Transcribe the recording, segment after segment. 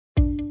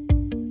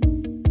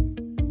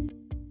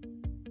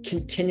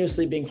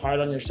continuously being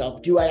hard on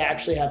yourself. Do I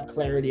actually have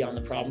clarity on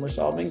the problem we're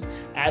solving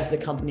as the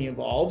company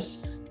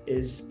evolves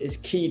is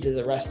key to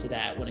the rest of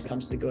that when it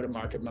comes to the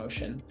go-to-market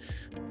motion.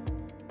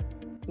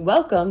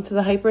 Welcome to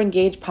the Hyper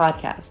Engage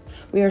podcast.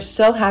 We are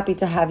so happy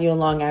to have you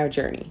along our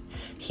journey.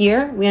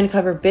 Here, we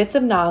uncover bits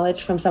of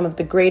knowledge from some of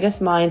the greatest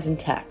minds in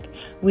tech.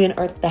 We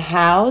unearth the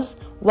hows,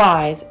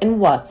 whys, and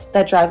whats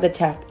that drive the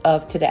tech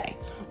of today.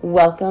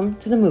 Welcome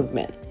to the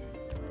movement.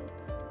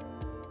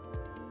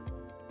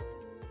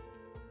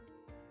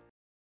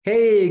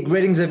 Hey,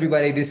 greetings,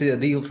 everybody. This is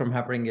Adil from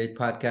Hyper Engage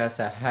Podcast.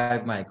 I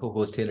have my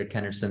co-host Taylor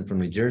Kennerson from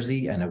New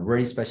Jersey and a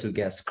very special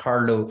guest,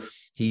 Carlo.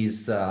 He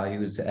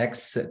was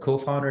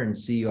ex-co-founder and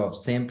CEO of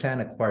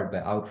Sameplan, acquired by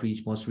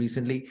Outreach most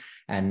recently,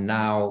 and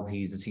now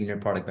he's a senior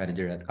product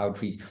manager at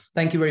Outreach.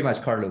 Thank you very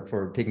much, Carlo,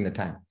 for taking the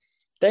time.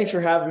 Thanks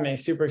for having me.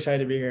 Super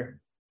excited to be here.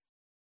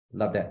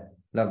 Love that.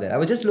 I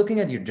was just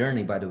looking at your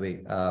journey, by the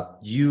way.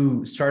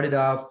 You started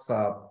off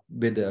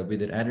with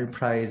an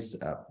enterprise,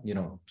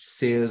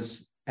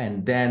 sales.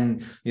 And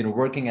then,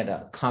 working at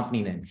a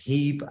company named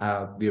Heap,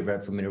 we're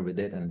very familiar with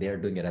it, and they're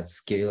doing it at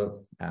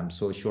scale. I'm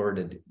so sure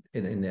that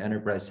in the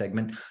enterprise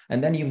segment.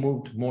 And then you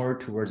moved more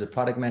towards the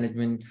product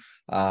management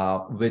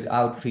with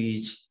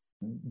Outreach,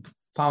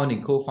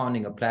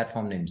 co-founding a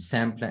platform named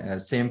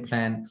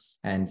Sameplan,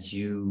 and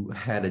you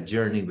had a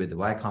journey with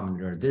Y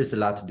Combinator. There's a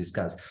lot to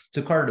discuss.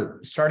 So, Carlo,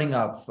 starting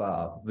off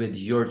with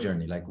your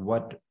journey, like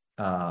what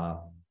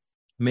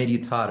made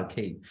you thought,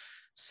 okay,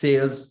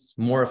 sales,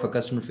 more of a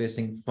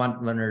customer-facing front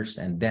runners,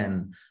 and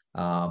then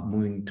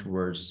moving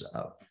towards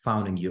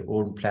founding your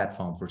own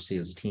platform for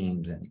sales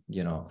teams, and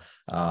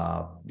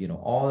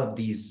all of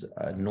these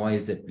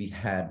noise that we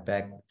had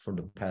back for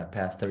the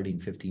past 13,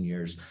 15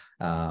 years.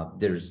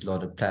 There's a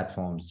lot of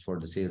platforms for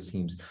the sales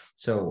teams.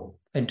 So,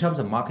 in terms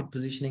of market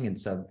positioning and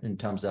in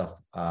terms of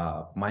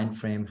mind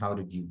frame, how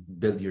did you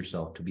build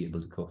yourself to be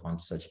able to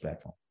co-found such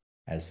platform?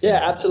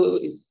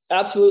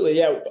 Absolutely.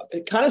 Yeah,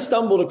 I kind of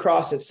stumbled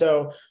across it.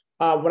 So.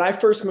 When I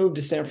first moved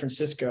to San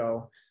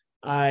Francisco,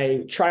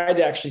 I tried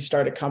to actually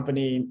start a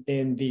company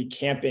in the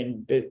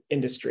camping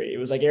industry. It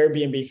was like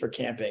Airbnb for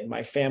camping.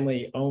 My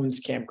family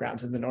owns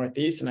campgrounds in the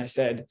Northeast. And I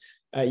said,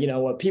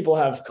 what people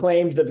have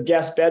claimed the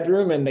guest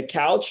bedroom and the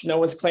couch, no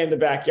one's claimed the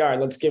backyard.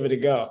 Let's give it a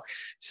go.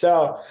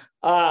 So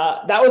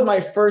that was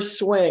my first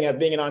swing at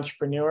being an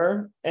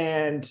entrepreneur.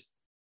 And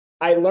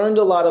I learned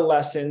a lot of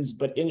lessons,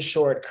 but in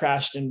short,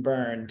 crashed and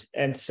burned.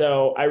 And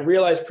so I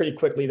realized pretty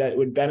quickly that it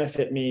would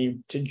benefit me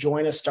to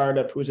join a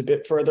startup who's a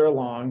bit further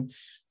along,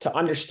 to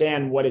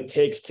understand what it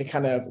takes to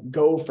kind of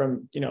go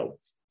from,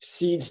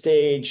 seed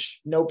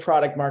stage, no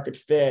product market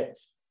fit,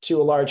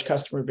 to a large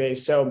customer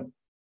base. So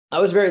I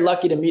was very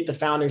lucky to meet the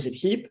founders at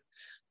Heap.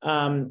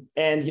 And,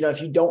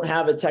 if you don't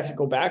have a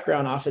technical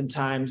background,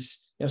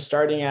 oftentimes,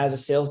 starting as a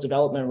sales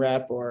development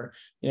rep or,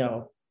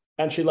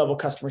 entry-level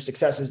customer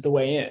success is the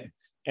way in.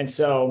 And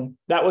so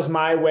that was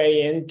my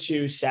way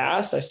into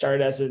SaaS. I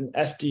started as an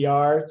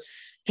SDR,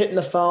 hitting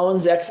the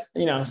phones,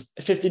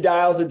 50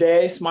 dials a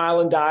day,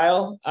 smile and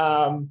dial.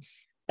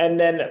 And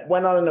then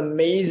went on an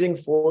amazing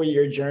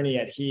 4-year journey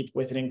at Heap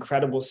with an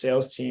incredible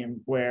sales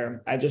team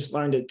where I just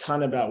learned a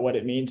ton about what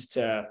it means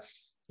to,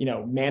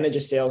 manage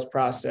a sales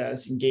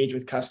process, engage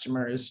with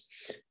customers.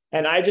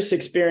 And I just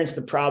experienced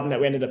the problem that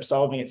we ended up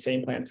solving at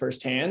Sameplan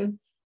firsthand,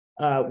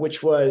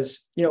 which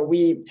was,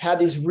 we had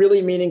these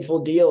really meaningful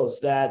deals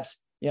that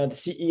the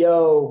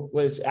CEO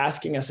was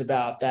asking us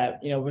about that,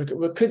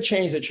 what could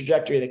change the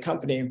trajectory of the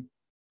company.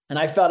 And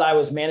I felt I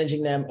was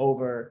managing them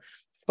over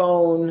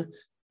phone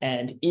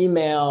and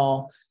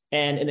email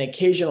and an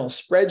occasional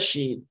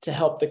spreadsheet to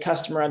help the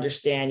customer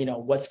understand,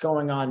 what's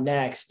going on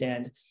next.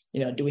 And,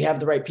 do we have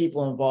the right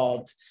people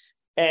involved?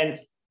 And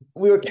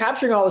we were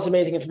capturing all this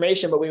amazing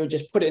information, but we would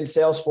just put it in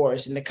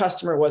Salesforce, and the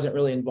customer wasn't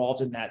really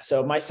involved in that.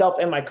 So myself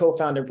and my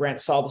co-founder,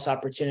 Brent, saw this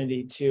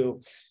opportunity to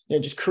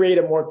just create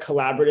a more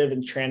collaborative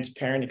and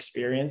transparent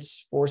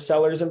experience for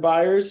sellers and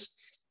buyers,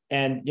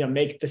 and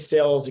make the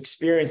sales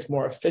experience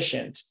more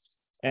efficient.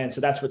 And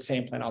so that's what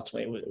Sameplan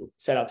ultimately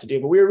set out to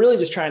do. But we were really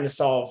just trying to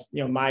solve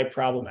my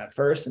problem at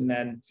first, and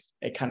then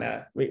it kind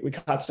of we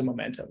caught some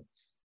momentum.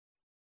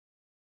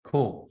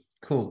 Cool.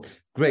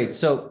 Great.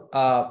 So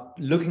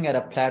looking at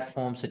a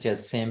platform such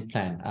as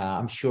Sameplan,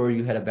 I'm sure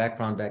you had a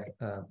background back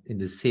in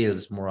the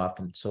sales more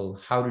often. So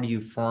how did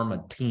you form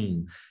a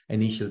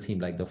initial team,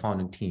 like the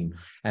founding team,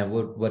 and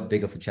what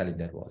big of a challenge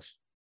that was?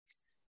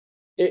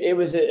 It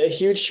was a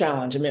huge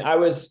challenge. I mean, I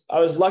was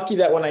lucky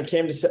that when I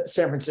came to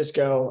San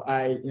Francisco,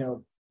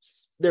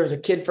 there was a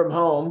kid from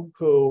home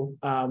who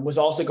was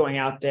also going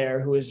out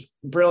there who was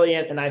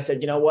brilliant. And I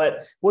said,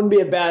 wouldn't be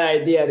a bad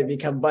idea to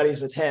become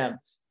buddies with him.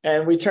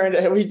 And we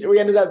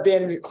ended up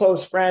being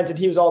close friends, and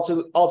he was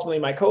also ultimately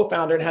my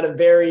co-founder and had a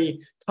very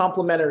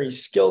complementary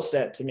skill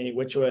set to me,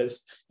 which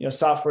was,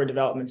 software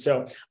development.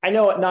 So I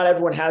know not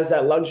everyone has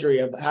that luxury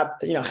of,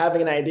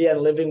 having an idea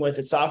and living with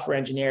a software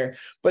engineer,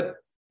 but,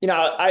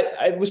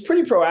 I was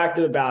pretty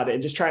proactive about it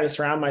and just trying to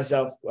surround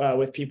myself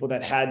with people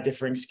that had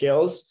differing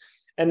skills.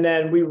 And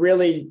then we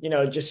really,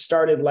 just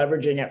started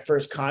leveraging at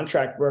first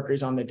contract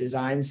workers on the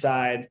design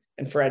side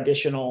and for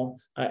additional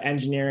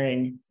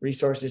engineering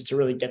resources to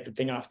really get the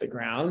thing off the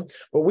ground.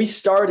 But we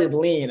started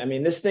lean. I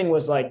mean, this thing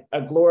was like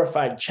a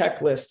glorified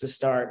checklist to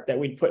start that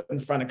we'd put in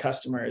front of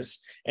customers,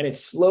 and it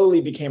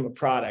slowly became a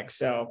product.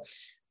 So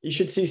you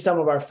should see some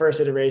of our first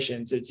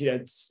iterations.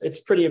 It's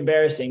pretty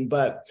embarrassing,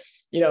 but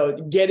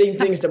getting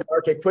things to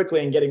market quickly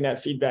and getting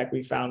that feedback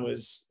we found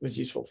was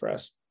useful for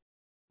us.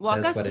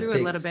 Walk us through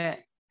a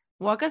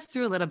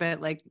little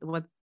bit, like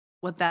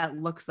what that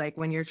looks like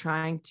when you're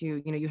trying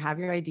to, you have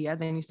your idea,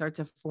 then you start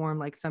to form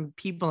like some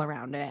people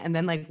around it. And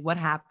then like what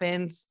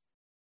happens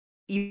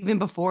even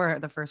before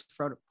the first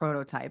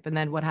prototype? And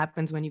then what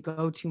happens when you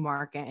go to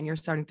market and you're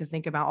starting to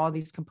think about all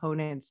these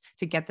components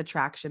to get the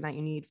traction that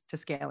you need to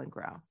scale and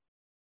grow?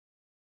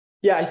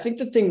 Yeah, I think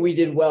the thing we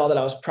did well that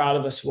I was proud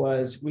of us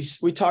was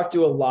we talked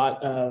to a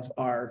lot of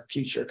our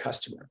future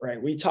customer,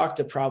 right? We talked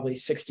to probably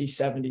 60,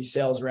 70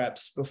 sales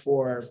reps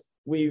before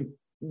we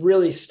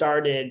really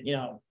started,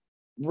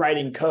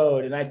 writing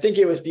code. And I think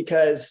it was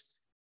because,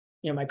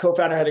 my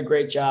co-founder had a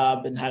great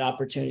job and had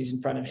opportunities in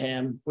front of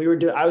him.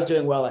 I was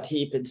doing well at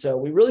Heap. And so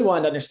we really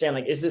wanted to understand,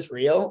 like, is this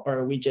real, or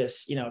are we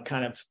just,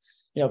 kind of,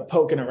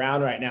 poking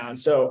around right now? And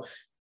so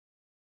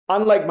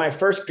unlike my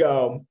first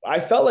go, I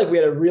felt like we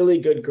had a really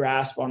good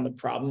grasp on the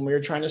problem we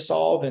were trying to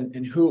solve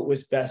and who it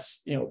was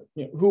best, who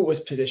it was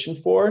positioned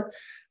for.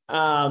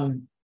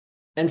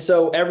 And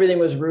so everything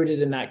was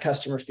rooted in that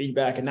customer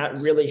feedback. And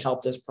that really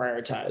helped us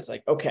prioritize,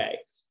 like, okay,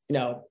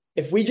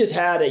 if we just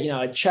had a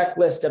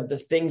checklist of the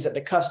things that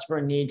the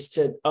customer needs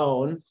to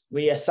own,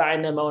 we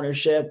assign them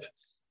ownership,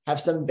 have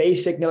some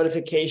basic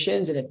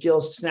notifications, and it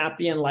feels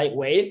snappy and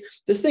lightweight,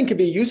 this thing could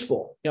be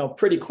useful,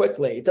 pretty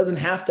quickly. It doesn't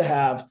have to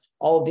have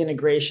all of the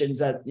integrations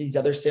that these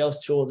other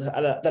sales tools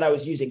that I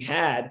was using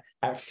had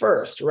at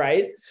first,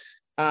 right?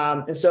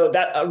 And so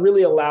that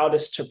really allowed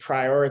us to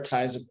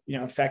prioritize,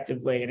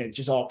 effectively, and it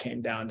just all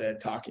came down to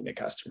talking to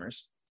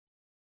customers.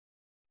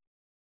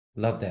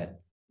 Love that.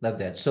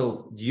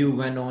 So you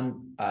went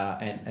on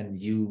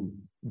and you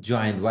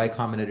joined Y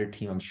Combinator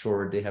team. I'm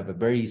sure they have a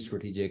very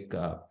strategic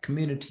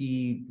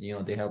community.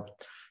 They have,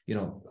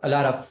 a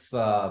lot of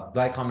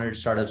Y Combinator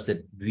startups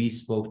that we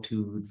spoke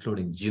to,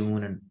 including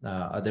June and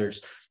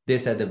others. They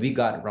said that we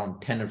got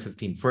around 10 or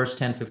 15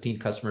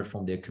 customers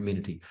from their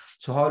community.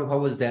 So how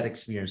was that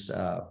experience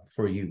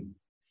for you?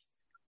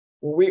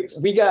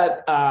 We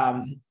got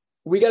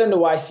into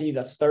YC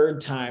the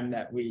third time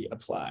that we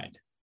applied.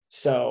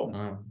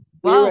 So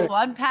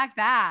unpack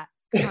that.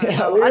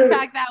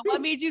 Unpack that.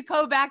 What made you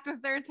go back the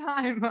third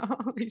time?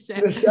 Holy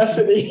shit.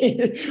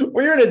 Necessity.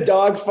 We were in a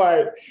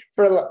dogfight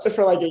for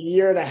like a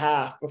year and a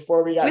half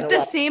before we got with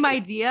the same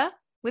idea.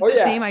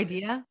 Same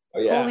idea. Oh,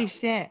 yeah. Holy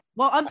shit.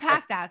 Well,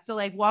 unpack that. So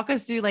like walk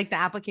us through like the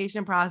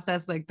application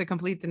process, like the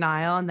complete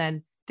denial, and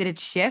then did it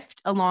shift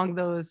along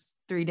those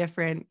three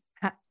different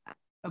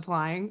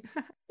applying?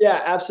 Yeah,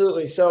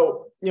 absolutely.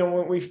 So,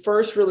 when we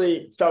first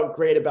really felt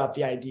great about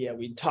the idea,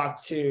 we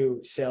talked to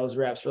sales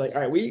reps. We're like,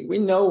 all right, we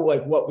know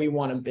like what we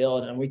want to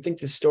build, and we think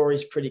the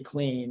story's pretty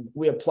clean.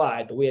 We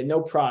applied, but we had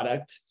no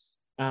product.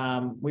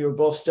 We were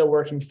both still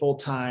working full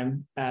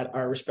time at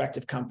our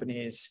respective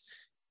companies.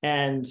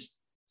 And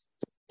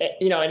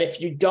and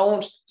if you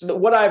don't,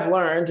 what I've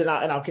learned, and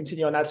I'll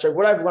continue on that story.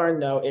 What I've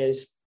learned though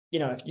is,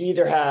 if you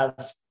either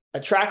have a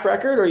track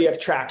record or you have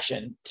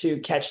traction to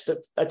catch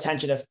the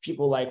attention of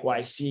people like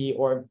YC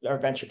or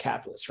venture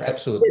capitalists, right?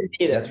 Absolutely.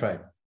 That's right.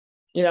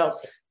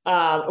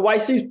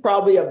 YC is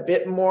probably a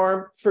bit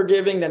more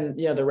forgiving than,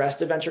 the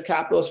rest of venture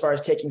capital as far as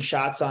taking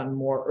shots on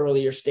more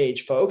earlier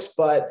stage folks.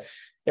 But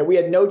we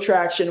had no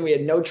traction. We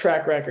had no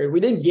track record. We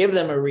didn't give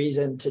them a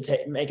reason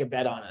to make a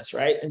bet on us.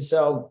 Right. And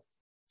so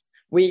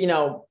we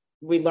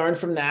learned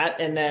from that.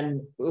 And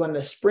then when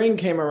the spring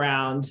came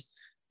around,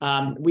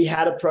 we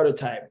had a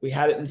prototype. We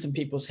had it in some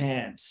people's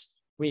hands.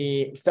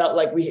 We felt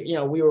like we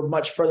were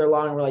much further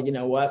along. And we're like,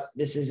 what?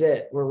 This is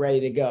it. We're ready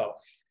to go.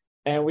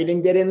 And we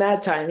didn't get in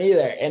that time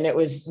either. And it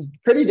was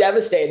pretty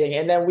devastating.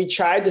 And then we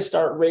tried to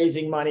start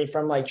raising money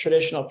from like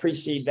traditional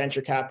pre-seed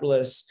venture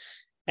capitalists.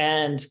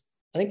 And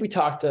I think we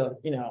talked to,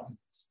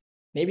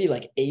 maybe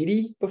like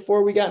 80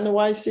 before we got into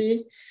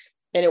YC.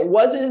 And it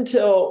wasn't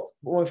until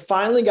when we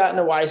finally got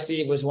into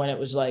YC was when it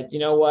was like,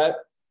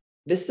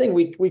 this thing,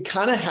 we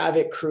kind of have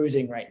it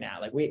cruising right now.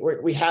 Like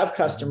we have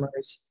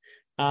customers.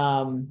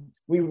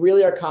 We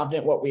really are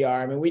confident what we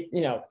are. I mean,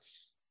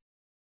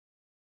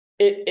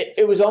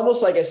 it was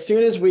almost like as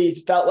soon as we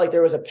felt like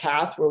there was a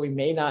path where we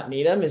may not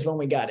need them is when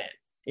we got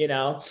in,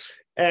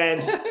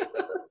 and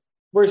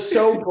we're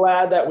so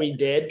glad that we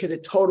did, because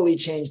it totally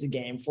changed the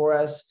game for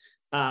us,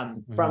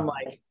 from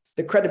like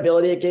the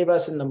credibility it gave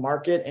us in the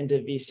market and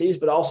to VCs,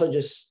 but also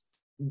just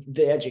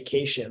the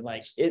education.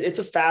 Like it's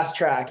a fast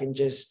track and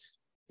just,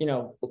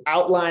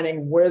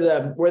 outlining where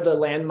the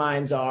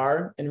landmines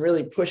are and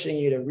really pushing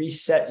you to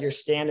reset your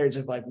standards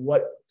of like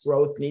what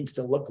growth needs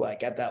to look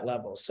like at that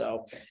level.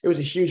 So it was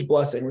a huge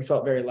blessing. We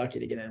felt very lucky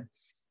to get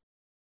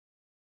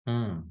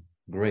in.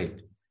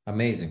 Great.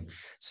 Amazing.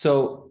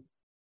 So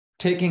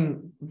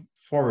taking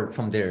forward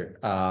from there?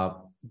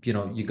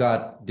 You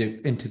got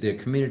into their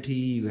community,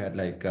 you had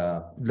like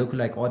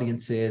lookalike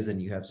audiences,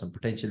 and you have some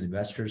potential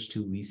investors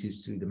too,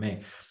 VCs too, they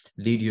may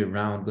lead you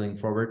around going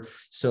forward.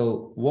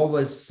 So what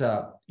was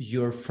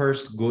your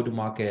first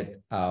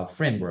go-to-market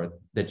framework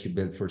that you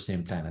built for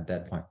Sameplan at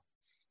that point?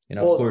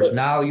 Of course,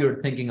 now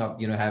you're thinking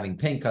of, having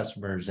paying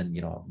customers, and,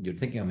 you're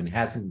thinking of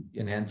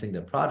enhancing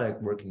the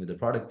product, working with the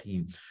product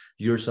team,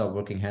 yourself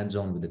working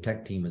hands-on with the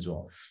tech team as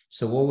well.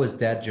 So what was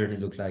that journey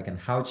look like, and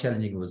how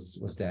challenging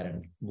was that?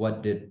 And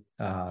what did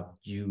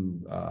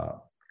you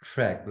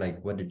track?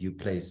 Like, what did you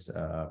place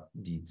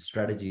the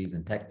strategies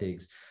and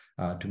tactics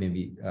to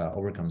maybe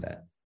overcome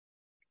that?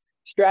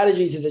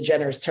 Strategies is a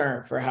generous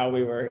term for how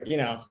we were,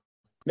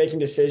 making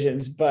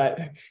decisions,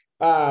 but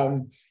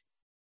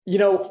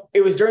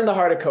it was during the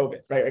heart of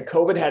COVID, right?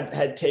 COVID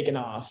had taken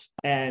off,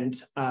 and,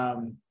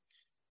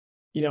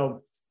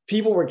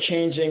 people were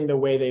changing the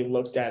way they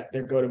looked at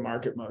their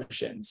go-to-market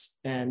motions.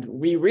 And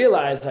we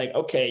realized, like,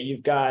 okay,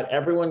 you've got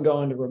everyone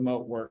going to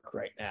remote work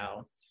right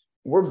now.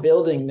 We're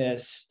building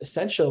this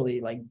essentially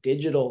like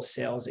digital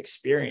sales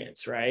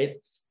experience, right?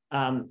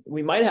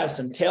 We might have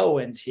some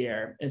tailwinds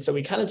here. And so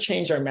we kind of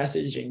changed our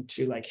messaging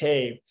to like,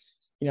 hey,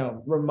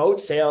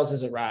 remote sales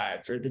has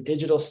arrived, or the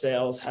digital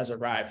sales has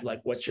arrived.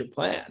 Like, what's your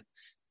plan?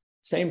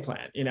 Same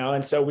plan,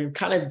 And so we've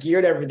kind of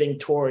geared everything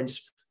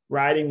towards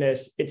riding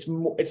this.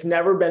 It's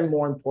never been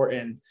more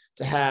important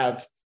to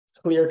have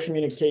clear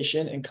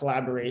communication and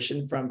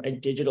collaboration from a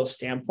digital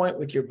standpoint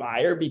with your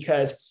buyer,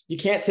 because you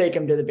can't take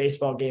them to the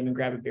baseball game and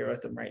grab a beer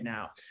with them right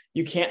now.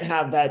 You can't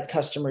have that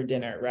customer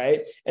dinner,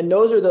 right? And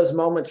those are those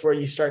moments where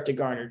you start to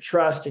garner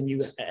trust and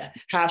you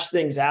hash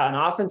things out. And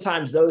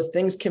oftentimes those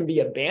things can be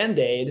a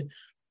Band-Aid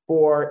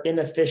for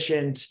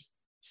inefficient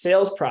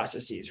sales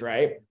processes,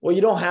 right? Well,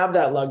 you don't have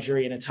that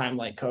luxury in a time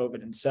like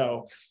COVID. And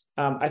so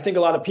I think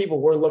a lot of people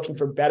were looking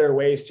for better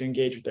ways to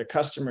engage with their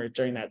customers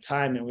during that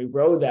time. And we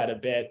rode that a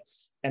bit.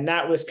 And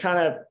that was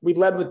we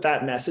led with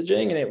that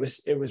messaging, and it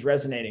was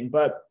resonating.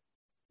 But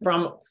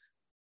from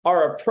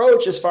our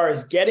approach, as far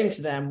as getting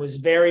to them, was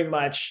very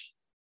much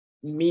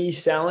me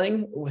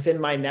selling within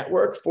my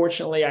network.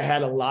 Fortunately, I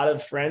had a lot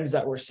of friends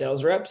that were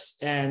sales reps,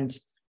 and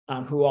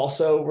who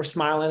also were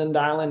smiling and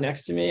dialing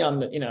next to me on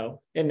the,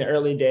 in the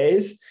early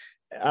days.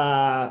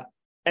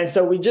 And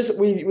so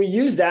we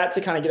used that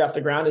to kind of get off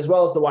the ground, as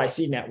well as the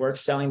YC network,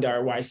 selling to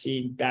our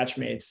YC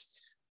batchmates.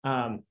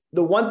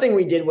 The one thing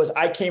we did was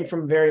I came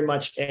from very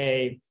much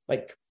a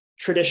like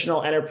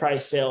traditional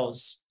enterprise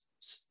sales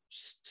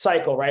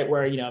cycle, right?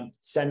 Where,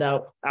 send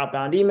out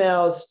outbound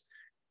emails,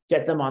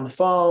 get them on the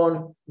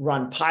phone,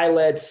 run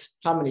pilots.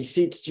 How many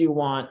seats do you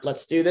want?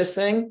 Let's do this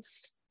thing.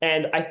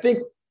 And I think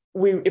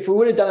if we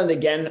would have done it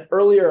again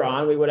earlier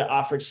on, we would have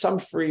offered some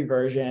free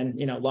version,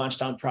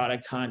 launched on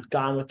Product Hunt,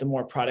 gone with the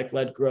more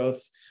product-led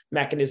growth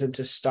mechanism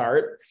to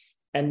start,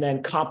 and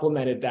then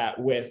complemented that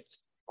with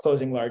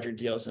closing larger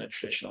deals in a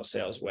traditional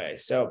sales way.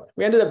 So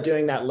we ended up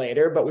doing that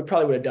later, but we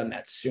probably would have done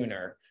that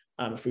sooner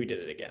if we did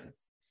it again.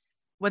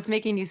 What's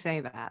making you say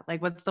that?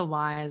 Like, what's the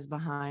whys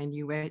behind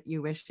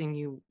you wishing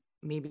you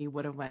maybe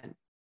would have went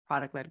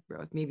product-led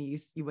growth? Maybe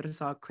you would have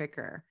saw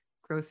quicker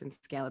growth and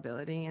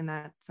scalability in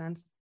that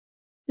sense?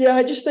 Yeah,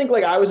 I just think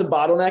like I was a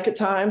bottleneck at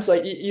times.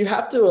 Like you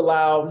have to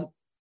allow,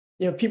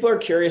 people are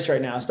curious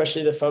right now,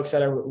 especially the folks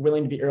that are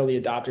willing to be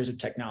early adopters of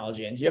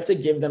technology. And you have to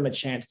give them a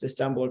chance to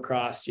stumble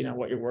across,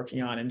 what you're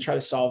working on and try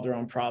to solve their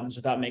own problems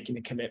without making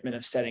the commitment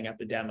of setting up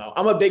a demo.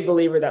 I'm a big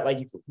believer that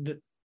like the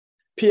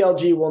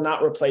PLG will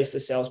not replace the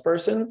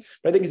salesperson,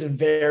 but I think it's a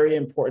very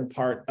important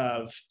part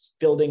of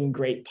building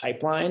great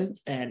pipeline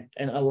and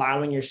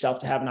allowing yourself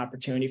to have an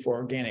opportunity for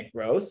organic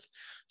growth,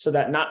 so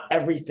that not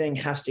everything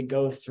has to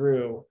go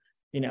through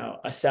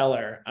a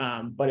seller,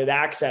 but it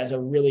acts as a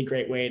really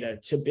great way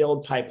to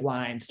build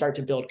pipeline, start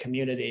to build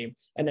community,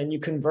 and then you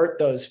convert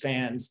those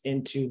fans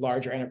into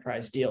larger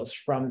enterprise deals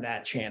from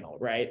that channel,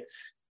 right?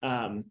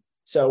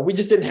 So we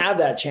just didn't have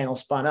that channel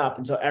spun up,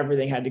 and so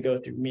everything had to go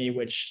through me,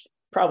 which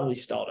probably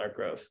stalled our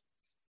growth.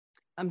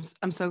 I'm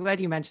so glad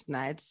you mentioned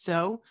that. It's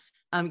so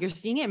you're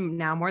seeing it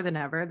now more than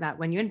ever that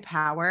when you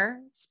empower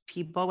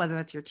people, whether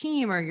that's your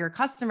team or your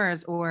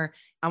customers, or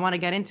I want to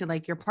get into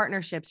like your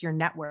partnerships, your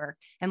network,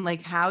 and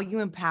like how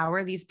you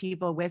empower these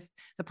people with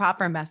the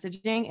proper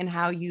messaging, and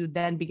how you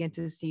then begin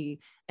to see,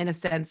 in a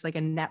sense, like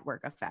a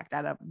network effect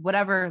at a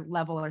whatever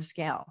level or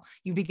scale.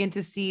 You begin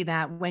to see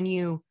that when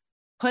you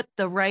put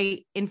the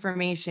right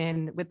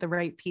information with the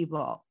right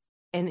people,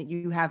 and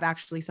you have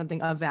actually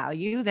something of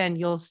value, then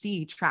you'll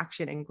see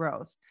traction and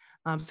growth.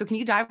 So can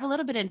you dive a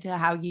little bit into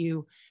how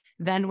you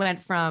then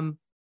went from,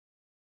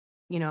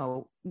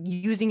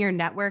 using your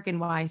network in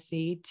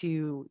YC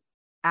to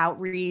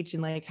outreach,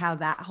 and like how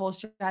that whole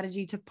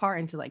strategy took part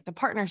into like the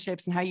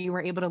partnerships, and how you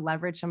were able to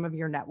leverage some of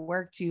your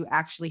network to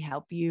actually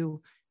help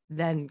you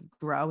then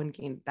grow and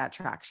gain that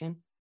traction?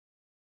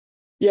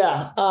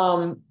 Yeah.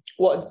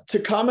 Well, to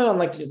comment on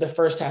like the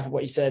first half of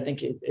what you said, I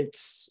think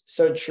it's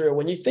so true.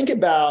 When you think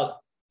about,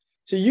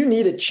 so you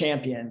need a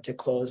champion to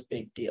close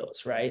big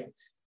deals, right?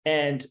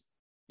 And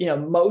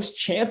most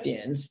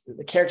champions,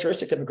 the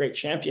characteristics of a great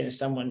champion is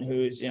someone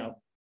who's,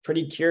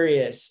 pretty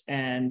curious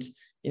and,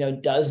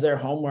 does their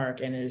homework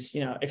and is,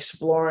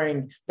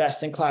 exploring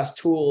best in class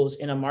tools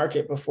in a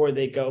market before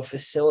they go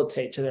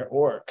facilitate to their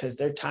org, because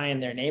they're tying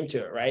their name to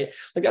it, right?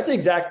 Like that's the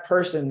exact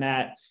person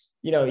that,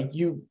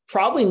 you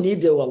probably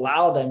need to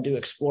allow them to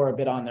explore a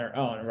bit on their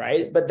own,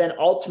 right? But then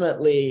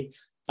ultimately,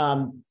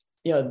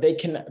 they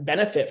can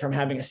benefit from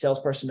having a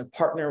salesperson to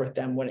partner with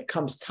them when it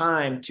comes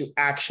time to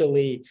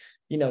actually,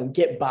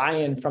 get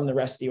buy-in from the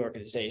rest of the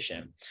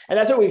organization. And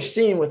that's what we've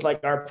seen with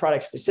like our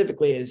product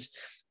specifically is,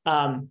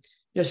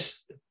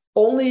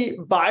 only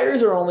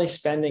buyers are only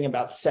spending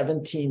about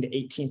 17 to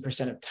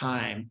 18% of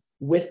time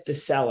with the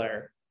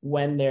seller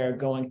when they're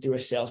going through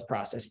a sales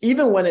process,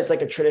 even when it's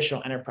like a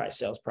traditional enterprise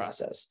sales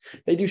process.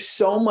 They do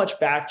so much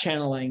back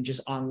channeling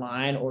just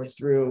online or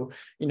through,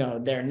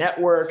 their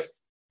network.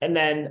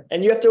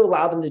 And you have to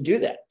allow them to do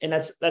that. And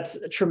that's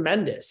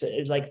tremendous.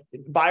 It's like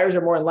buyers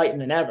are more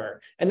enlightened than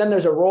ever. And then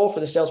there's a role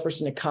for the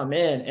salesperson to come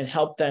in and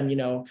help them,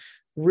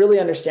 really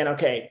understand,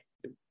 okay,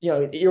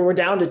 we're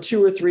down to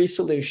 2 or 3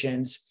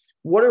 solutions.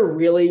 What are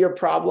really your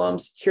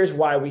problems? Here's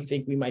why we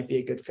think we might be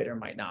a good fit or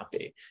might not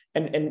be,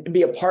 and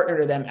be a partner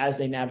to them as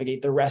they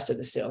navigate the rest of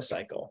the sales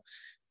cycle.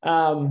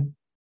 So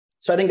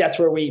I think that's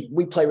where we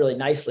play really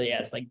nicely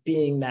as like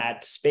being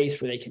that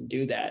space where they can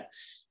do that.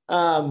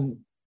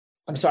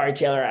 I'm sorry,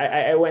 Taylor,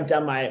 I went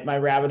down my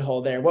rabbit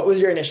hole there. What was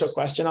your initial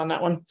question on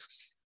that one?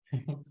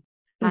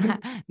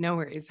 No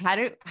worries. How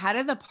did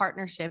the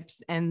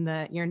partnerships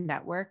and your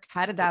network,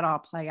 how did that all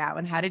play out?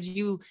 And how did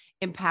you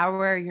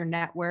empower your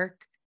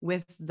network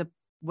with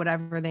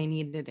whatever they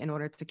needed in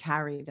order to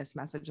carry this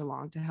message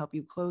along to help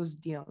you close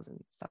deals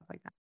and stuff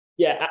like that?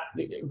 Yeah,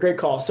 great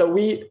call. So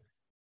we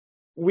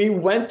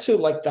went to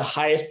like the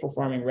highest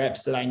performing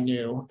reps that I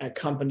knew at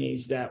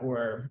companies that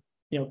were,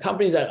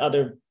 companies that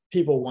other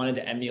people wanted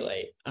to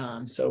emulate.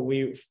 So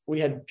we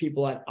had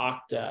people at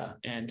Okta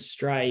and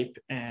Stripe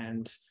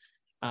and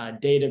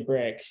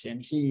Databricks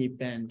and Heap,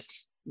 and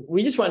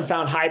we just went and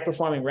found high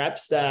performing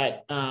reps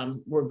that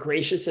were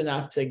gracious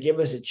enough to give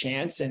us a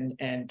chance,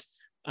 and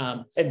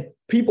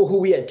people who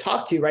we had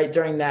talked to right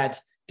during that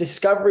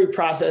discovery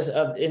process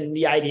in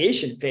the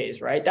ideation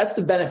phase, right? That's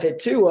the benefit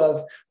too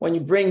of when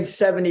you bring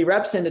 70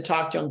 reps in to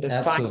talk to them to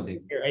Absolutely.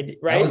 find your idea,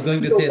 right? I was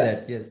going to say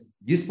that, yes.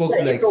 You spoke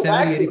to like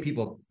 70, 80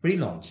 people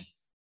pre-launch.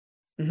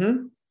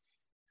 Mm-hmm.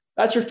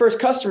 That's your first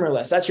customer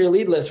list. That's your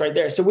lead list right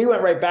there. So we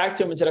went right back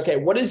to them and said, okay,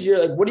 what are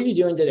you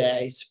doing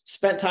today?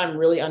 Spent time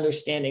really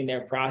understanding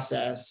their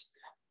process,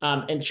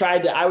 and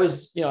I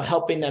was,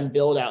 helping them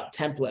build out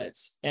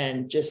templates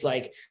and just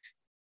like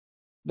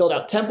build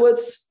out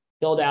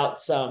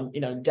some,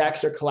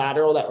 decks or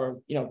collateral that were,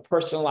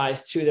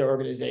 personalized to their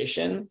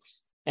organization.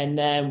 And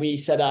then we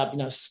set up,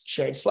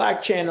 shared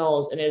Slack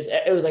channels, and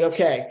it was like,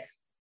 okay,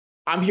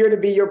 I'm here to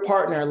be your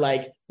partner.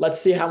 Like,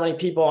 let's see how many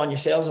people on your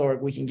sales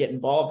org we can get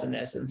involved in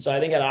this. And so I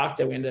think at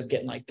Okta, we ended up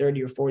getting like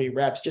 30 or 40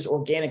 reps just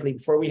organically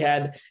before we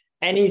had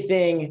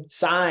anything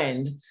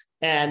signed.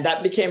 And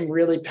that became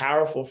really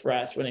powerful for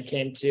us when it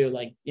came to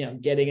like,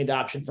 getting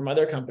adoption from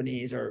other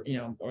companies or,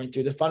 or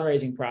through the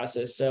fundraising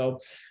process. So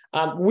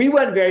we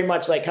went very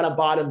much like kind of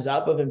bottoms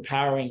up of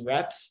empowering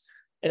reps.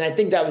 And I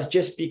think that was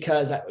just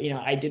because,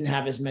 I didn't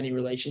have as many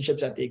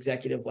relationships at the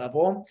executive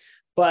level,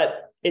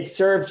 but it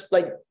served,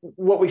 like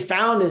what we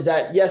found is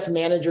that yes,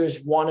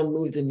 managers want to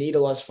move the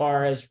needle as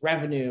far as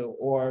revenue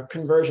or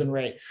conversion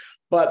rate,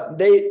 but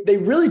they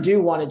really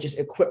do want to just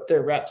equip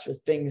their reps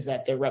with things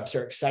that their reps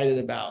are excited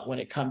about when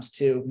it comes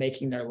to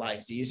making their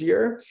lives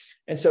easier.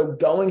 And so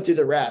going through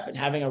the rep and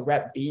having a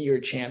rep be your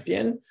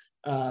champion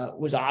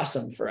was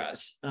awesome for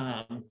us.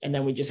 And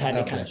then we just had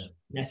to kind of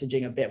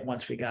messaging a bit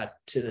once we got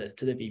to the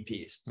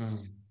VPs.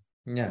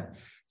 Yeah.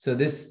 So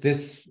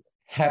this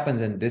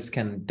happens, and this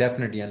can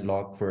definitely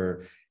unlock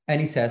for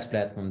any SaaS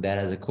platform that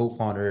has a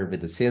co-founder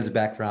with a sales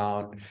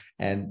background,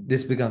 and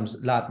this becomes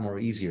a lot more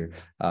easier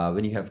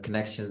when you have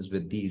connections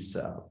with these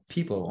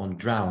people on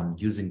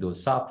ground using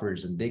those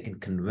softwares, and they can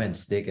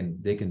convince, they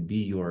can be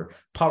your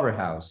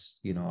powerhouse,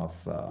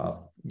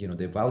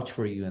 they vouch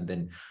for you, and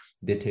then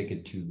they take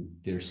it to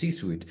their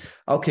C-suite.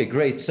 Okay,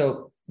 great.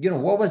 So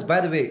what was,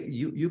 by the way,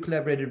 you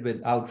collaborated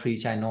with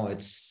Outreach. I know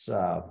it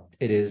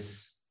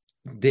is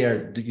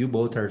there, you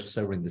both are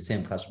serving the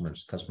same customer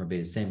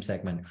base, same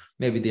segment.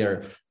 Maybe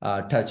they're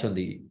touch on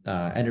the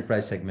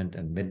enterprise segment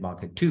and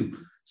mid-market too.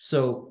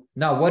 So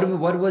now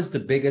what was the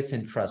biggest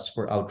interest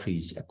for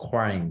Outreach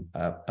acquiring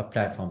a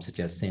platform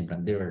such as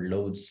Sameplan? There are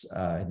loads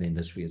in the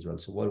industry as well.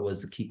 So what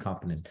was the key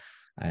component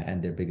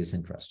and their biggest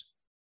interest?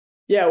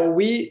 Yeah,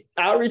 well,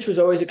 Outreach was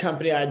always a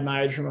company I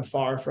admired from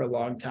afar for a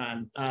long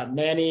time.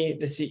 Manny,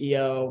 the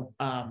CEO,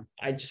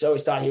 I just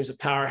always thought he was a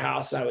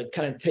powerhouse. And I would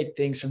kind of take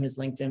things from his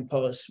LinkedIn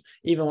posts,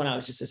 even when I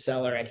was just a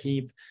seller at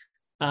Heap.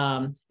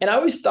 And I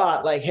always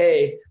thought like,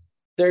 hey,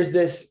 there's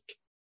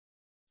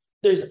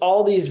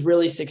all these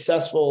really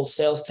successful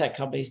sales tech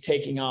companies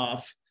taking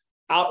off.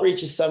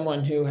 Outreach is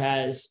someone who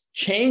has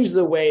changed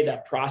the way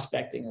that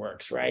prospecting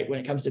works, right? When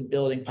it comes to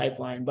building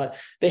pipeline, but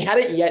they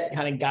hadn't yet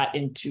kind of got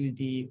into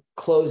the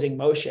closing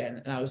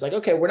motion. And I was like,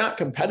 okay, we're not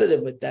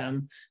competitive with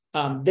them.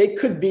 They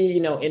could be,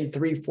 in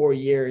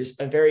 3-4 years,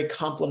 a very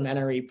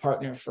complementary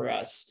partner for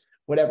us,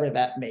 whatever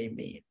that may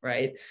mean,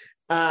 right?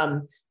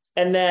 And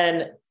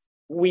then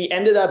we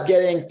ended up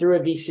through a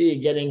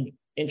VC, getting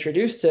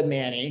introduced to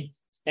Manny,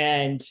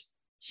 and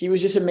he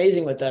was just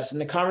amazing with us. And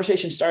the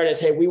conversation started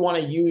as, hey, we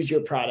want to use your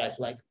product.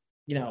 Like,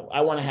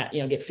 I want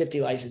to get 50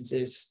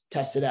 licenses,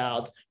 test it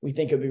out. We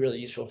think it would be really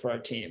useful for our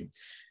team.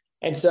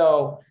 And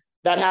so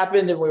that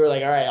happened. And we were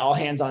like, all right, all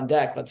hands on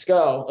deck. Let's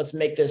go. Let's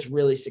make this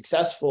really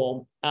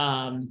successful.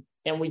 And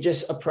we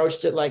just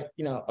approached it like,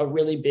 a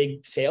really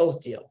big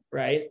sales deal.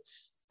 Right.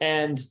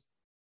 And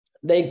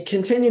they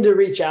continued to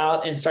reach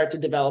out and start to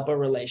develop a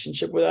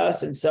relationship with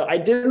us. And so I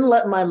didn't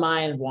let my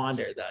mind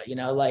wander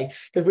though,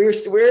 because we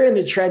were in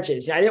the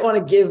trenches. I didn't want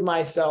to give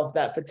myself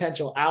that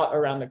potential out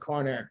around the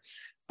corner.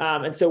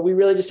 And so we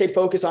really just stayed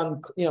focused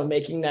on,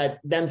 making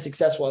them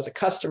successful as a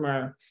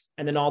customer.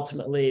 And then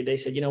ultimately they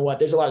said, you know what,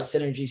 there's a lot of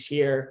synergies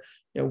here.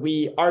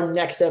 Our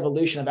next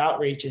evolution of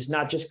outreach is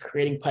not just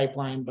creating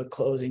pipeline, but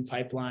closing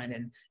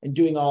pipeline and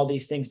doing all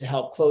these things to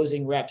help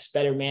closing reps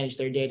better manage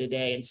their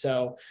day-to-day. And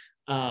so,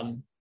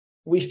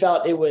 we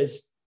felt it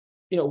was,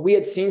 we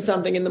had seen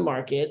something in the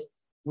market.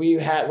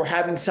 We're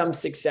having some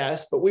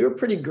success, but we were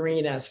pretty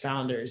green as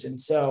founders. And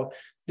so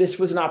this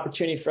was an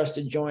opportunity for us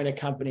to join a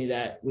company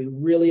that we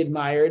really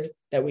admired,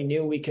 that we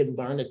knew we could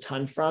learn a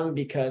ton from,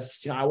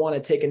 because, I want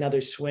to take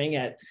another swing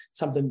at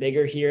something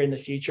bigger here in the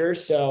future.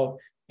 So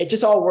it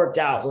just all worked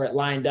out where it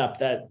lined up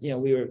that,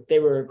 they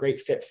were a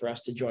great fit for us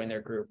to join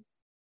their group.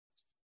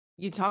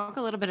 You talk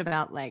a little bit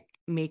about like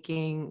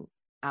making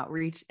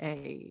outreach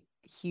a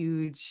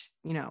huge,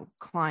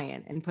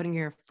 client, and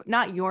putting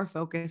not your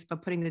focus,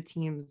 but putting the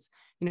team's,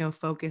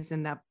 focus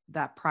in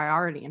that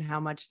priority, and how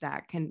much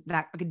that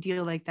a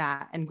deal like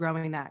that and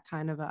growing that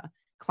kind of a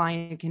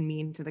client can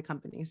mean to the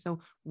company. So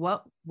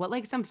what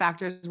like some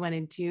factors went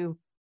into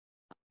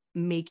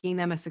making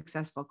them a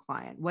successful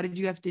client? What did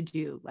you have to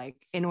do like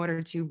in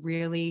order to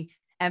really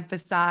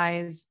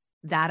emphasize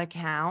that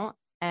account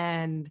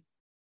and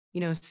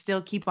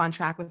still keep on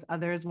track with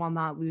others while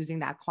not losing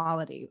that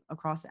quality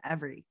across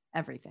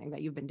everything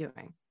that you've been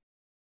doing?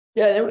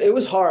 Yeah, it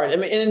was hard. I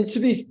mean, and to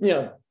be,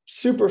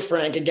 super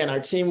frank, again, our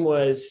team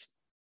was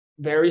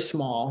very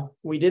small.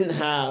 We didn't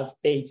have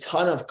a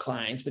ton of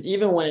clients, but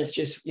even when it's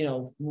just,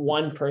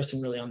 one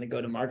person really on the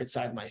go-to-market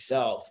side,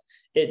 myself,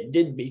 it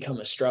did become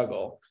a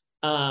struggle.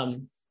 I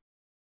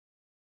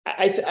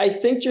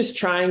think just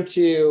trying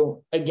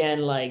to,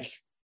 again, like,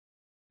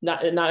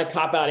 not a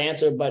cop-out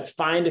answer, but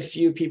find a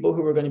few people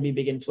who are going to be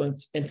big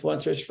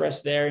influencers for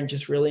us there and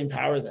just really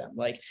empower them.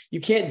 Like,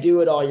 you can't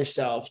do it all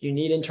yourself. You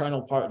need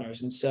internal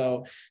partners. And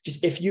so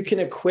just if you can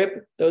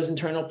equip those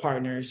internal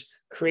partners,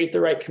 create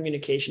the right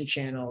communication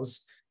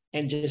channels,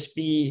 and just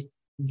be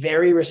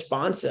very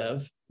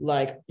responsive,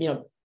 like,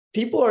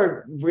 people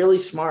are really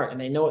smart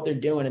and they know what they're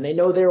doing and they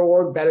know their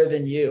org better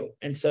than you.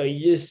 And so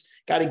you just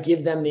got to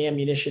give them the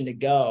ammunition to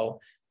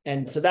go.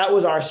 And so that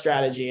was our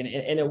strategy,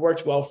 and it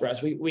worked well for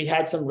us. We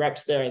had some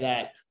reps there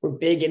that were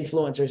big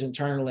influencers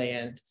internally,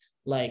 and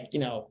like,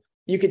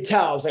 you could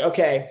tell. I was like,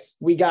 okay,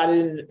 we got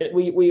in,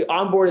 we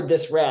onboarded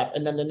this rep,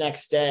 and then the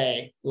next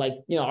day, like,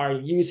 our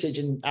usage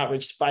and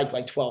outreach spiked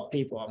like 12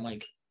 people. I'm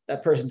like,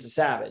 that person's a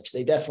savage.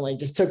 They definitely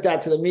just took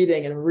that to the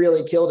meeting and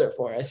really killed it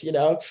for us,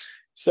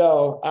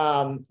 So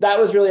that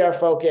was really our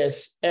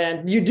focus.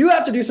 And you do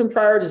have to do some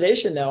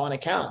prioritization though on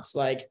accounts.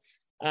 Like,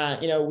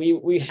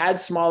 we had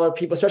smaller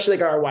people, especially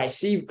like our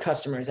YC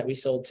customers that we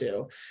sold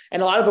to.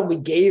 And a lot of them, we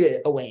gave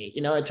it away,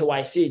 to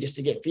YC just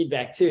to get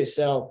feedback too.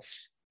 So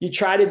you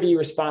try to be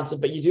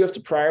responsive, but you do have to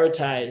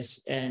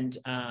prioritize. And,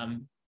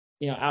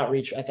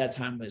 outreach at that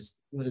time was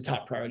a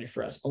top priority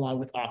for us, along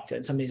with Okta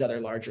and some of these other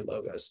larger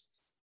logos.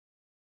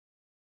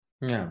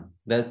 Yeah,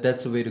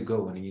 that's the way to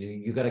go. And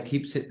you got to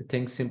keep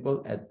things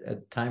simple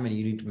at time, and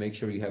you need to make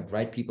sure you have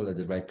right people at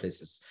the right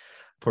places.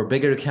 For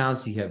bigger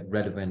accounts, you have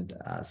relevant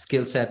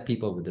skill set,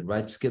 people with the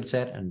right skill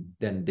set, and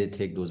then they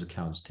take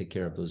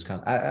care of those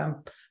accounts.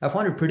 I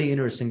found it pretty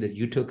interesting that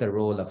you took a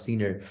role of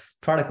senior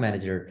product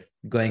manager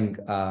going,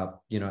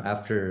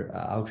 after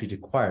outreach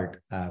acquired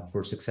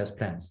for success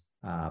plans.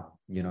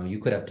 You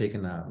could have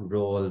taken a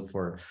role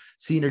for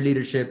senior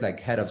leadership, like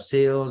head of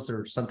sales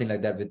or something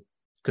like that, with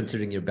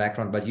considering your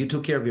background, but you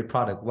took care of your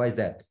product. Why is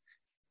that?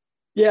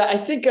 Yeah, I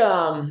think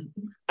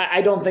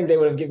I don't think they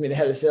would have given me the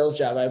head of sales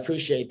job. I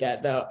appreciate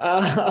that though.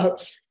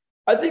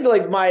 I think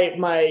like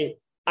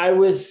I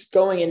was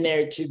going in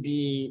there to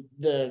be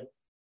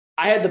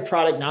I had the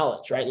product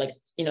knowledge, right? Like,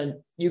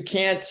 you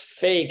can't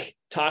fake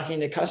talking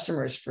to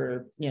customers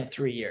for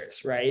 3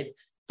 years, right?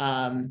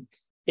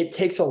 It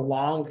takes a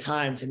long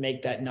time to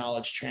make that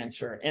knowledge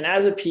transfer. And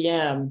as a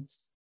PM,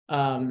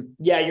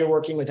 you're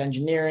working with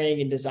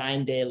engineering and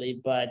design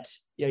daily, but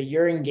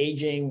you're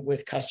engaging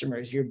with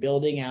customers, you're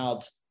building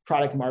out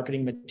product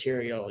marketing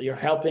material, you're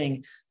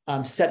helping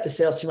set the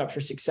sales team up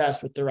for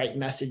success with the right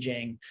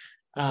messaging.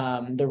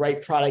 the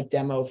right product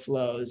demo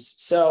flows.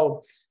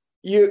 So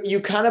you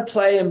kind of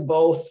play in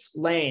both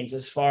lanes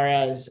as far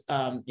as,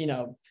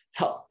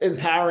 help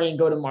empowering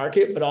go to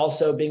market, but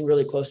also being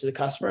really close to the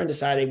customer and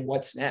deciding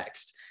what's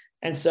next.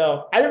 And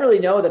so I didn't really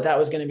know that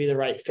was going to be the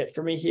right fit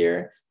for me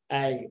here.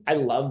 I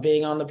love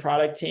being on the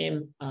product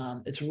team.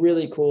 It's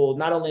really cool.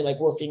 Not only like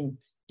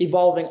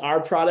evolving our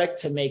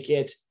product to make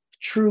it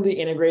truly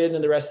integrated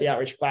into the rest of the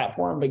Outreach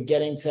platform, but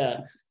getting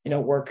to,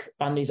 work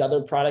on these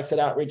other products at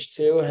Outreach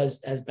too has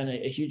been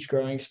a huge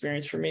growing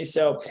experience for me.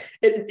 So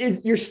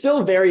you're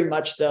still very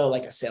much though,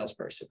 like a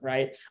salesperson,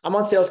 right? I'm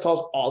on sales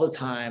calls all the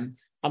time.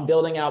 I'm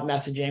building out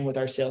messaging with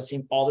our sales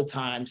team all the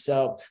time.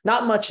 So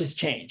not much has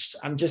changed.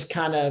 I'm just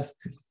kind of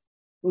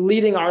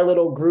leading our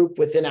little group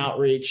within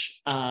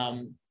Outreach,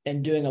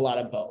 and doing a lot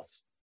of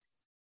both.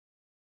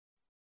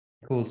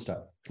 Cool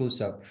stuff. Cool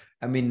stuff.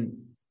 I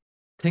mean,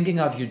 thinking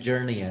of your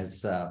journey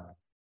as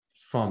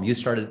you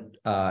started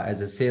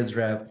as a sales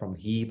rep from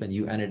Heap, and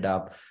you ended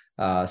up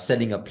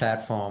setting a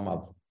platform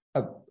of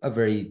a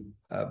very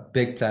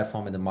big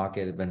platform in the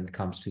market when it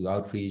comes to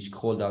outreach,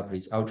 cold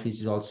outreach.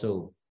 Outreach is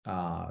also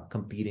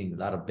competing a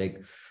lot of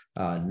big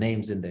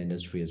names in the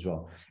industry as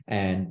well.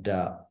 And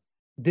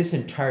this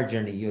entire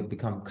journey, you have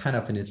become kind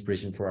of an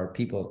inspiration for our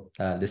people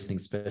listening,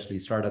 especially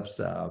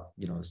startups,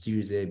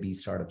 Series A, B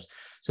startups.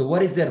 So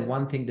what is that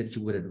one thing that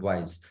you would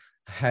advise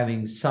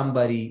having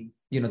somebody,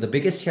 the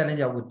biggest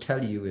challenge I would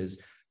tell you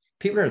is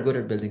people are good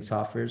at building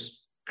softwares,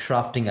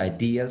 crafting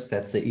ideas.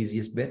 That's the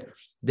easiest bit.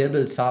 They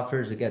build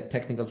softwares, they get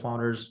technical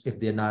founders. If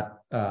they're not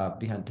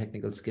behind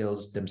technical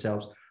skills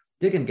themselves,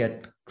 they can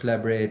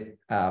collaborate,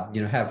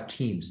 have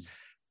teams.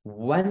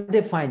 When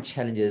they find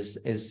challenges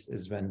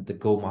is when the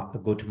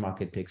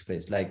go-to-market takes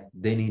place. Like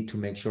they need to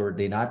make sure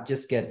they not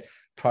just get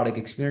product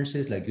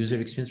experiences like user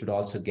experience, but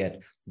also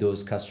get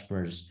those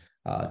customers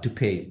to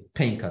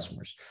paying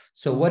customers.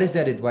 So what is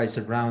that advice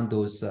around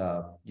those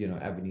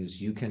avenues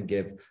you can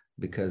give,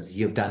 because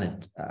you've done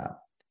it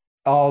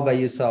all by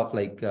yourself,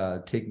 like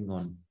taking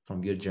on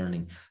from your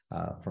journey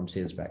from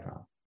sales background?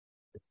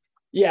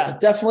 Yeah,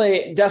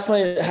 definitely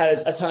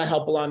had a ton of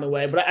help along the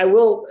way, but I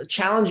will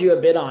challenge you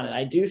a bit on it.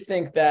 I do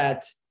think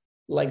that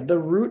like the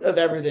root of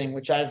everything,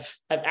 which I've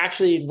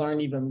actually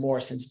learned even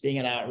more since being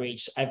at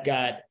Outreach. I've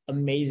got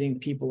amazing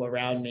people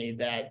around me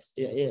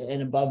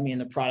and above me in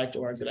the product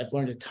org that I've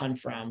learned a ton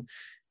from.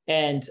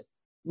 And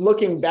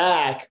looking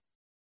back,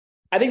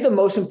 I think the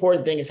most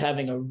important thing is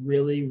having a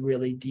really,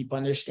 really deep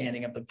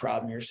understanding of the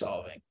problem you're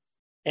solving.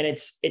 And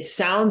it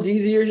sounds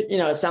easier,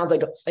 it sounds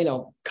like,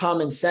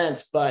 common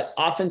sense, but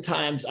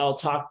oftentimes I'll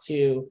talk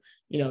to,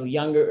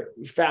 younger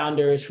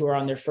founders who are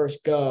on their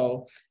first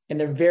go, and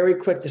they're very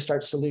quick to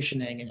start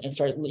solutioning and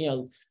start,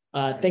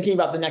 thinking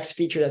about the next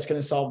feature that's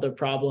going to solve their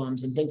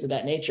problems and things of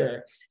that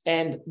nature.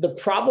 And the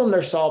problem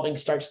they're solving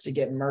starts to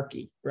get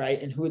murky, right?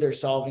 And who they're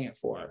solving it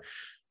for.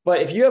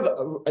 But if you have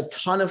a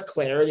ton of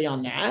clarity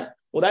on that,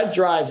 well, that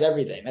drives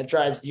everything. That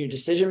drives your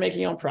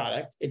decision-making on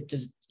product.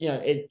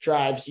 It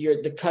drives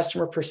the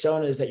customer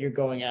personas that you're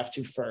going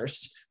after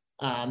first.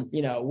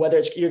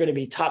 Whether you're going to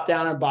be top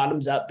down or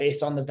bottoms up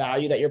based on the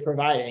value that you're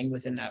providing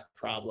within that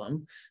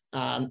problem.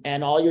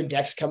 And all your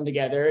decks come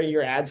together,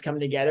 your ads come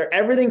together,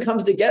 everything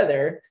comes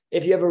together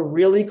if you have a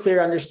really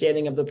clear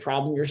understanding of the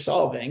problem you're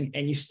solving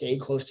and you stay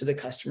close to the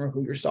customer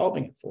who you're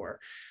solving it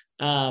for.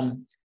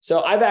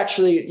 So I've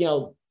actually,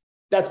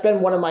 that's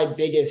been one of my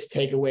biggest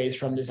takeaways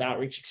from this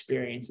Outreach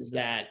experience is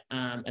that,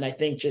 and I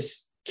think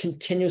just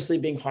continuously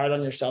being hard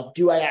on yourself.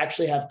 Do I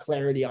actually have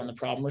clarity on the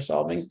problem we're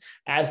solving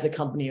as the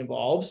company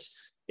evolves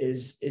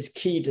is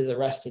key to the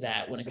rest of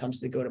that when it comes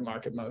to the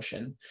go-to-market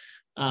motion.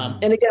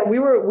 And again, we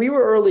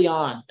were early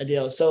on,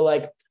 Adil. So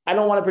like, I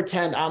don't want to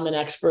pretend I'm an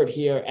expert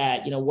here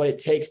at, what it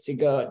takes to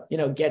go,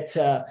 get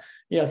to,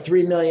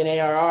 3 million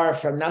ARR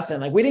from nothing.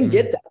 Like we didn't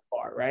get that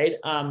far. Right.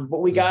 But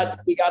we got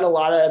a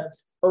lot of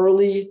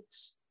early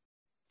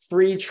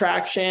free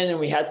traction, and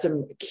we had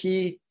some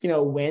key,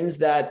 wins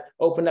that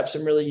opened up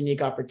some really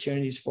unique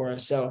opportunities for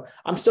us. So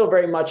I'm still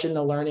very much in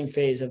the learning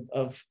phase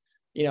of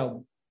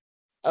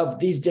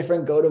these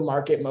different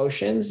go-to-market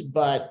motions.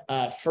 But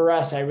for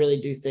us, I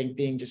really do think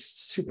being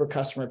just super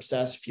customer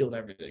obsessed fueled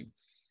everything.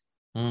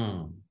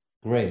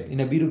 Great. In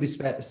a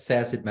B2B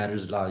SaaS, it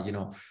matters a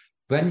lot.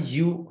 When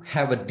you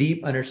have a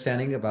deep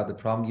understanding about the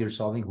problem you're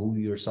solving, who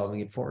you're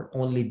solving it for,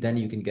 only then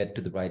you can get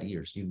to the right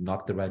ears. You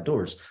knock the right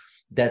doors.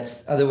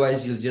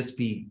 Otherwise you'll just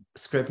be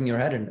scraping your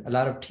head. And a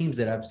lot of teams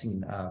that I've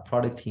seen,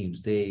 product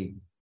teams,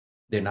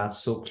 they're not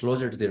so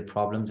closer to their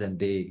problems, and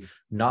they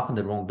knock on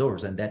the wrong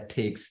doors, and that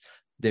takes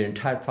their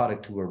entire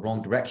product to a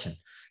wrong direction.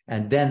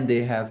 And then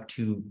they have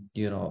to,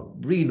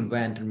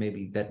 reinvent, and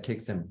maybe that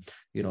takes them,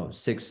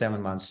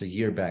 6-7 months to a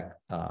year back.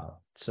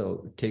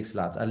 So it takes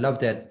lots. I love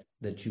that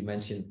you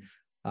mentioned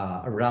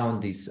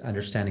around this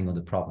understanding of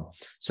the problem.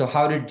 So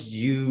how did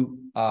you,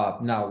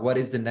 now, what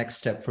is the next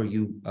step for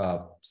you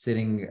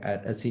sitting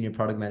at a senior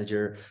product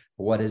manager?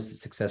 What does the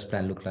success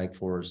plan look like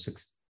for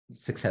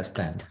success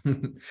plan?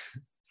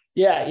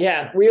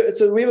 Yeah.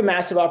 So we have a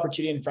massive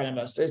opportunity in front of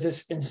us. There's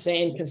this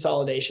insane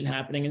consolidation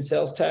happening in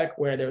sales tech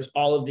where there's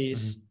all of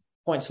these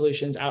point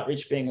solutions,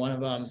 outreach being one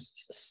of them,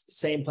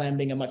 Sameplan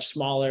being a much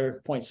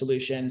smaller point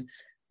solution.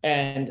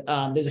 And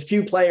there's a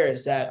few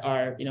players that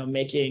are,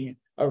 making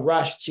a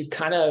rush to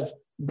kind of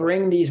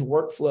bring these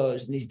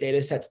workflows and these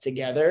data sets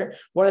together.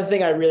 One of the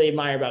things I really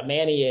admire about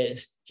Manny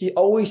is he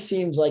always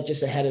seems like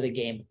just ahead of the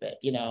game a bit.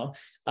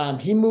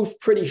 He moved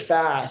pretty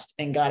fast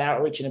and got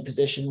outreach in a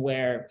position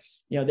where,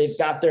 they've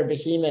got their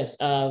behemoth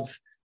of,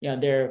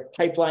 their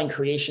pipeline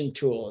creation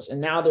tools.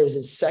 And now there's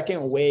a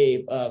second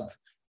wave of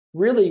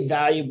really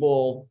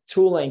valuable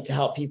tooling to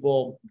help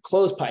people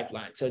close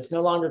pipelines. So it's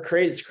no longer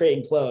create, it's create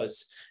and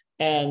close.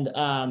 And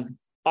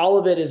all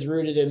of it is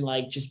rooted in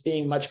like just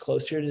being much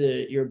closer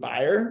to your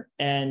buyer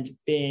and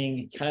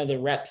being kind of the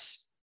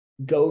rep's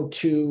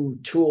go-to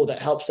tool that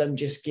helps them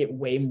just get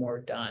way more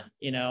done.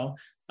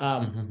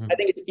 I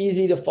think it's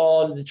easy to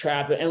fall into the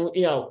trap. And,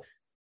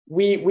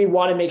 we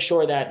want to make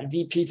sure that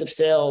VPs of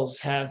sales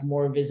have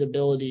more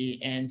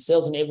visibility, and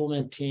sales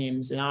enablement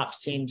teams and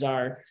ops teams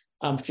are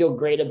feel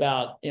great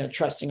about,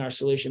 trusting our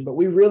solution. But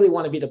we really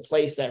want to be the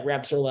place that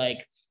reps are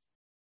like,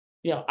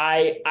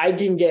 I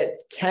can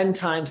get 10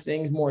 times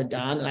things more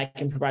done, and I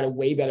can provide a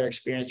way better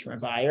experience for my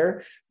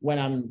buyer when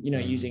I'm,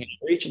 using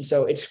outreach. And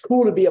so it's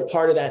cool to be a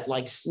part of that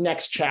like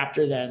next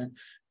chapter then.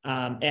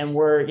 And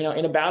we're,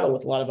 in a battle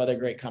with a lot of other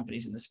great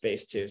companies in the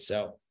space too.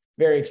 So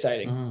very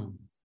exciting.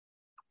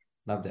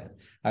 Love that.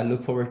 I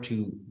look forward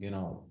to,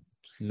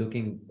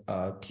 looking,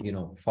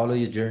 follow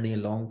your journey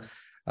along.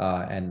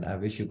 And I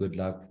wish you good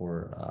luck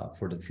for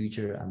the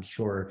future. I'm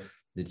sure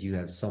that you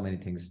have so many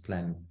things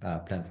planned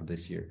for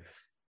this year.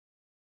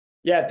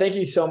 Yeah, thank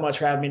you so much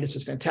for having me. This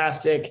was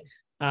fantastic.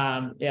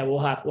 We'll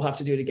have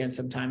to do it again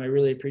sometime. I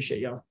really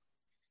appreciate y'all.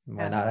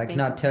 Man, I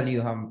cannot tell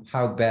you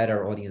how bad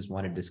our audience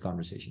wanted this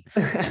conversation.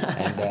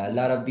 And a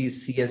lot of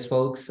these CS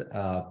folks,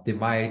 they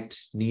might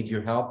need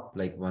your help.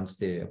 Like once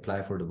they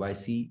apply for the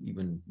YC,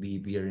 even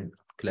we are in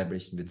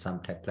collaboration with some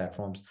tech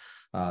platforms,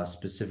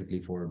 specifically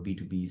for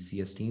B2B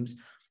CS teams,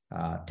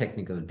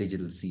 technical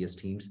digital CS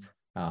teams.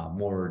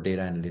 More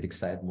data analytics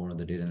side, more on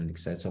the data analytics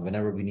side. So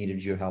whenever we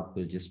needed your help,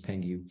 we'll just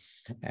ping you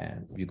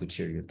and you could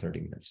share your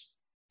 30 minutes.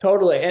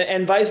 Totally.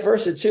 And vice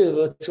versa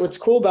too. What's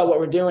cool about what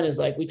we're doing is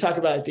like, we talk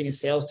about it being a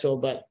sales tool,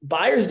 but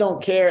buyers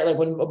don't care. Like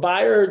when a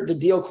buyer, the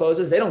deal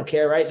closes, they don't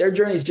care, right? Their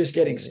journey is just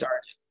getting started.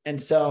 And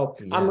so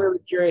I'm really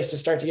curious to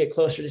start to get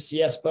closer to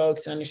CS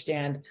folks and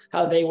understand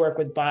how they work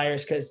with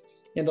buyers, because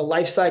the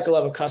life cycle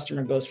of a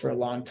customer goes for a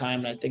long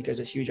time. And I think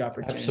there's a huge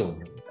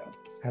opportunity.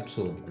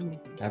 Absolutely.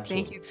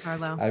 Thank you,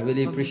 Carlo. I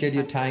really appreciate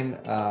your time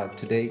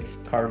today.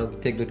 Carlo,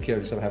 take good care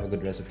of yourself. Have a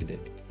good rest of your day.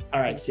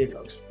 All right. See you,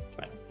 folks.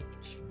 Bye.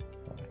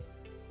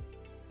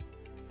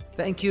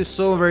 Thank you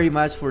so very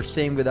much for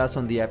staying with us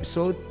on the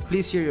episode.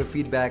 Please share your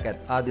feedback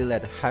at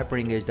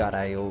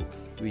adil@hyperengage.io.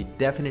 We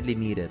definitely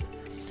need it.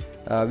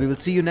 We will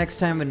see you next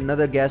time with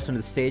another guest on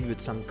the stage with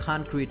some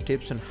concrete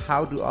tips on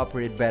how to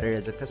operate better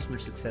as a customer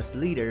success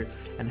leader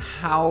and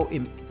how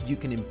you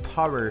can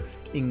empower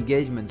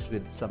engagements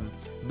with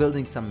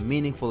building some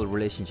meaningful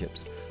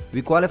relationships.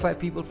 We qualify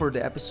people for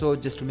the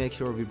episode just to make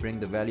sure we bring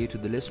the value to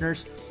the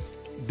listeners.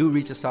 Do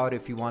reach us out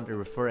if you want to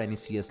refer any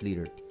CS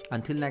leader.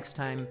 Until next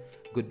time,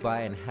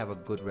 goodbye and have a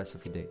good rest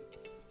of your day.